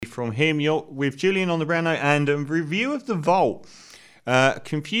from him. You're with Julian on the brown note and a review of The Vault.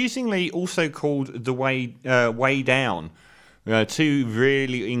 Confusingly also called The Way Down. Two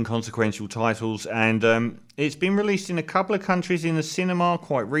really inconsequential titles, and it's been released in a couple of countries in the cinema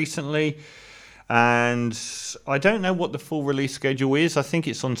quite recently, and I don't know what the full release schedule is. I think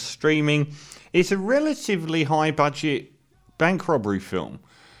it's on streaming. It's a relatively high budget bank robbery film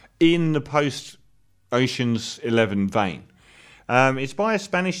in the post-Ocean's 11 vein. It's by a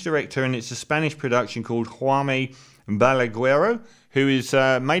Spanish director, and it's a Spanish production called Jaume Balaguero, who has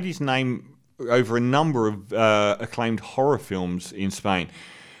made his name over a number of acclaimed horror films in Spain.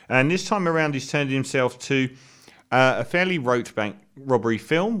 And this time around he's turned himself to a fairly rote bank robbery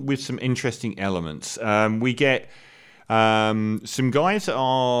film with some interesting elements. We get some guys that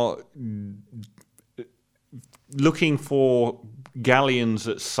are looking for galleons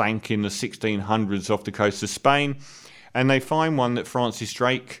that sank in the 1600s off the coast of Spain, and they find one that Francis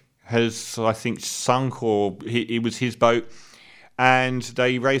Drake has, I think, sunk, or it was his boat. And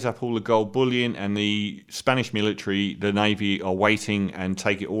they raise up all the gold bullion, and the Spanish military, the Navy, are waiting and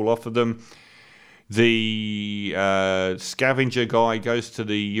take it all off of them. The scavenger guy goes to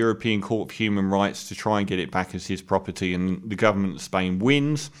the European Court of Human Rights to try and get it back as his property, and the government of Spain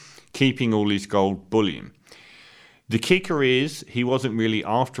wins, keeping all his gold bullion. The kicker is, he wasn't really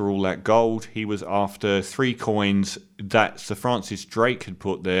after all that gold. He was after 3 coins that Sir Francis Drake had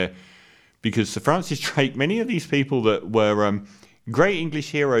put there, because Sir Francis Drake, many of these people that were great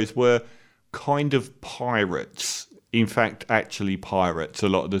English heroes were kind of pirates. In fact, actually pirates a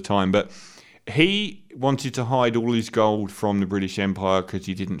lot of the time. But he wanted to hide all his gold from the British Empire because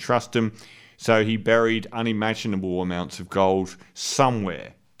he didn't trust them. So he buried unimaginable amounts of gold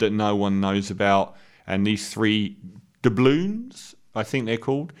somewhere that no one knows about. And these 3 doubloons, I think they're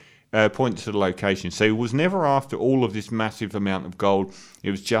called, point to the location. So he was never after all of this massive amount of gold. It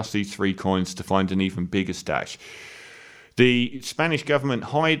was just these 3 coins to find an even bigger stash. The Spanish government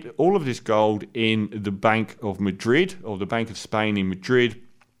hide all of this gold in the Bank of Madrid, or the Bank of Spain in Madrid,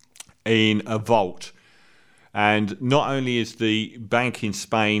 in a vault. And not only is the bank in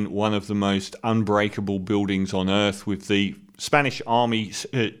Spain one of the most unbreakable buildings on earth, with the Spanish army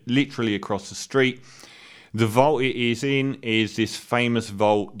literally across the street, the vault it is in is this famous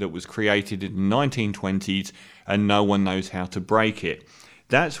vault that was created in the 1920s, and no one knows how to break it.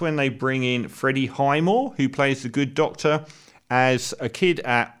 That's when they bring in Freddie Highmore, who plays the good doctor, as a kid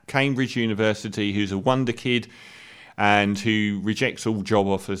at Cambridge University who's a wonder kid and who rejects all job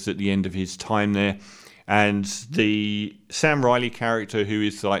offers at the end of his time there. And the Sam Riley character, who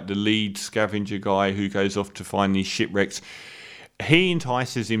is like the lead scavenger guy who goes off to find these shipwrecks, he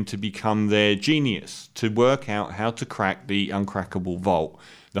entices him to become their genius, to work out how to crack the uncrackable vault,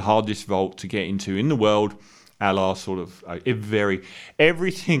 the hardest vault to get into in the world. A la sort of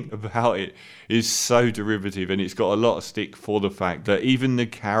everything about it is so derivative, and it's got a lot of stick for the fact that even the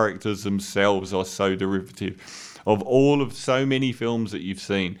characters themselves are so derivative of all of so many films that you've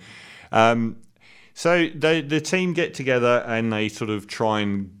seen. So the team get together and they sort of try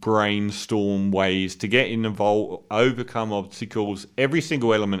and brainstorm ways to get in the vault, overcome obstacles. Every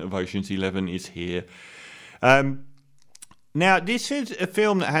single element of Ocean's 11 is here. Now, this is a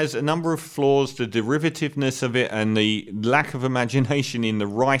film that has a number of flaws. The derivativeness of it and the lack of imagination in the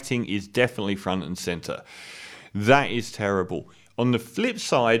writing is definitely front and center. That is terrible. On the flip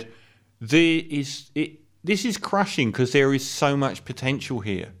side, this is crushing because there is so much potential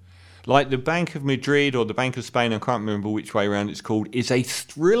here. Like the Bank of Madrid or the Bank of Spain, I can't remember which way around it's called, is a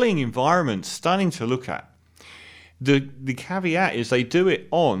thrilling environment, stunning to look at. The caveat is they do it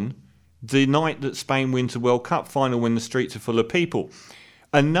on the night that Spain wins the World Cup final, when the streets are full of people.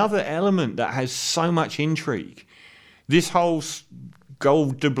 Another element that has so much intrigue. This whole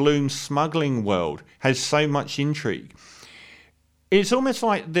gold doubloon smuggling world has so much intrigue. It's almost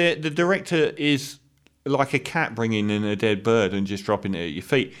like the director is like a cat bringing in a dead bird and just dropping it at your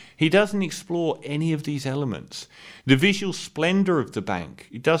feet. He doesn't explore any of these elements. The visual splendor of the bank,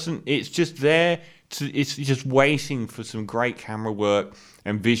 it's just there. It's just waiting for some great camera work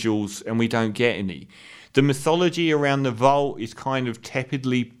and visuals, and we don't get any. The mythology around the vault is kind of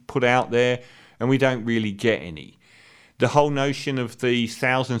tepidly put out there, and we don't really get any. The whole notion of the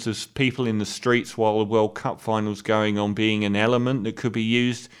thousands of people in the streets while the World Cup final's going on being an element that could be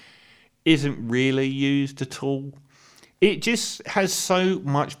used isn't really used at all. It just has so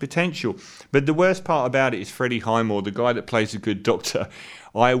much potential. But the worst part about it is Freddie Highmore, the guy that plays a good doctor.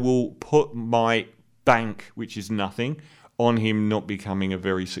 I will put my bank, which is nothing, on him not becoming a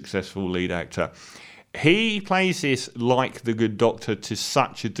very successful lead actor. He plays this like the good doctor to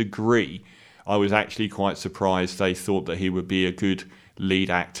such a degree, I was actually quite surprised they thought that he would be a good lead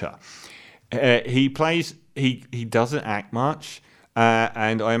actor. He doesn't act much,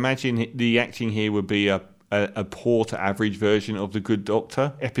 and I imagine the acting here would be a poor to average version of the Good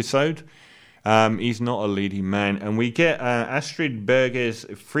Doctor episode. He's not a leading man, and we get Astrid Berges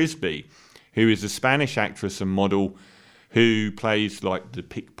Frisby, who is a Spanish actress and model who plays like the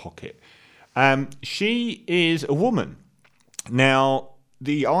pickpocket. She is a woman. Now,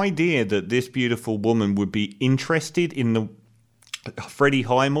 the idea that this beautiful woman would be interested in the Freddie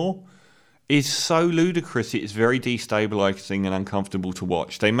Highmore is so ludicrous. It's very destabilizing and uncomfortable to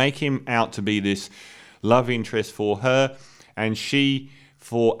watch. They make him out to be this love interest for her, and she,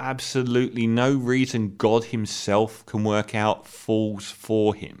 for absolutely no reason God himself can work out, falls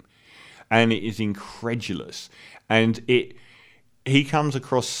for him. And it is incredulous. And he comes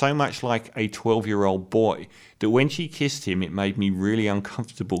across so much like a 12-year-old boy that when she kissed him, it made me really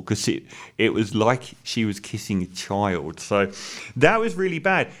uncomfortable because it was like she was kissing a child. So that was really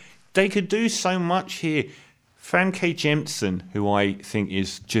bad. They could do so much here. Famke Jensen, who I think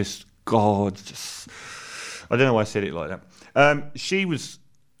is just gorgeous. I don't know why I said it like that. She was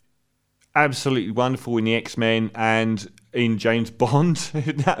absolutely wonderful in the X-Men and in James Bond,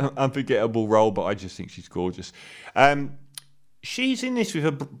 that unforgettable role, but I just think she's gorgeous. She's in this with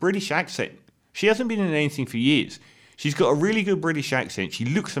a British accent. She hasn't been in anything for years. She's got a really good British accent. She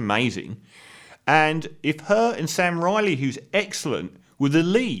looks amazing. And if her and Sam Riley, who's excellent, were the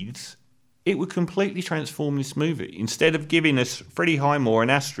leads, it would completely transform this movie. Instead of giving us Freddie Highmore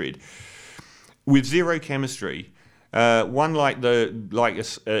and Astrid with zero chemistry, one like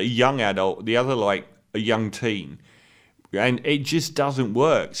a young adult, the other like a young teen, and it just doesn't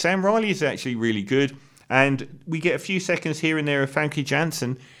work. Sam Riley is actually really good, and we get a few seconds here and there of Famke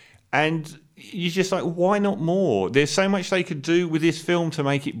Janssen, and you're just like, why not more? There's so much they could do with this film to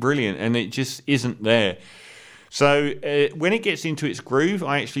make it brilliant, and it just isn't there. So when it gets into its groove,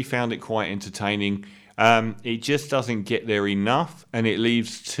 I actually found it quite entertaining. It just doesn't get there enough, and it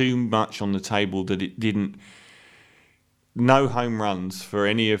leaves too much on the table that it didn't. No home runs for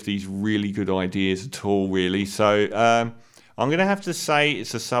any of these really good ideas at all, really. So I'm going to have to say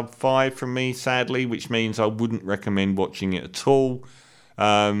it's a sub 5 from me, sadly, which means I wouldn't recommend watching it at all.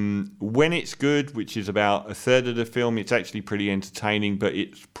 When it's good, which is about a third of the film, it's actually pretty entertaining, but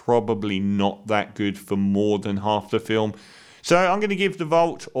it's probably not that good for more than half the film. So I'm going to give The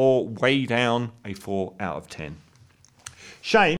Vault, or Way Down, a 4 out of 10. Shane?